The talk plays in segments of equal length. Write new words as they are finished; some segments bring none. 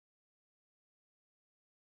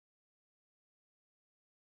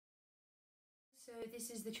So this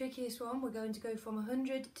is the trickiest one. We're going to go from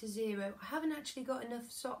 100 to 0. I haven't actually got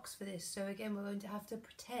enough socks for this, so again we're going to have to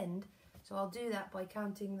pretend. So I'll do that by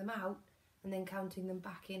counting them out and then counting them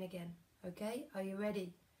back in again. Okay, are you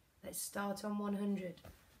ready? Let's start on 100.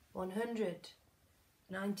 100,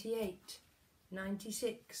 98,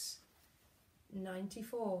 96,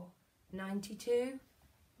 94, 92,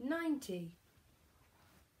 90,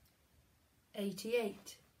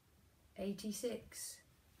 88, 86,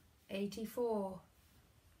 84,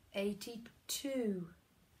 82,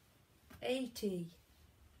 80,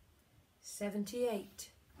 78,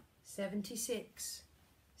 76,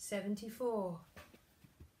 74,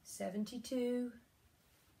 72,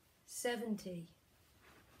 70,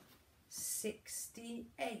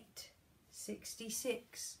 68,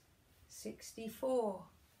 66, 64,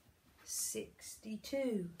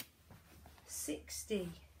 62, 60,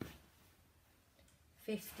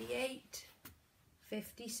 58,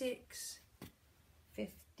 56,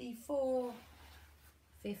 54,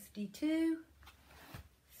 52,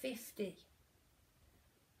 50,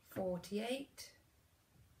 48,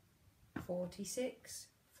 46,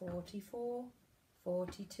 44,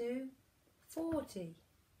 42, 40,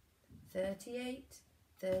 38,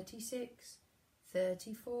 36,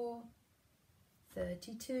 34,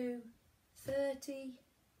 32, 30,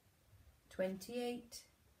 28,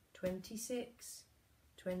 26,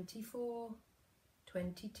 24,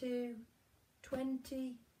 22,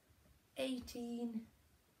 20, 18,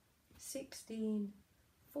 16,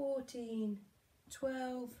 14,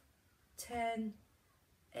 12, 10,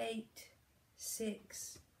 8,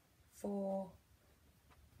 6, 4,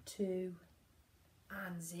 2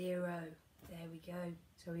 and 0. There we go.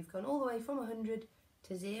 So we've gone all the way from 100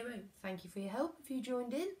 to 0. Thank you for your help if you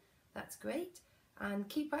joined in. That's great. And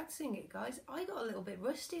keep practicing it, guys. I got a little bit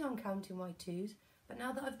rusty on counting my twos, but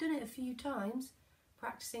now that I've done it a few times,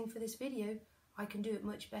 practicing for this video, I can do it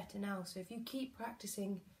much better now. So if you keep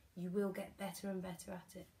practicing, you will get better and better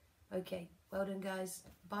at it. Okay, well done, guys.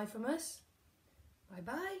 Bye from us.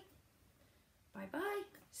 Bye-bye. Bye-bye.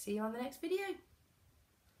 See you on the next video.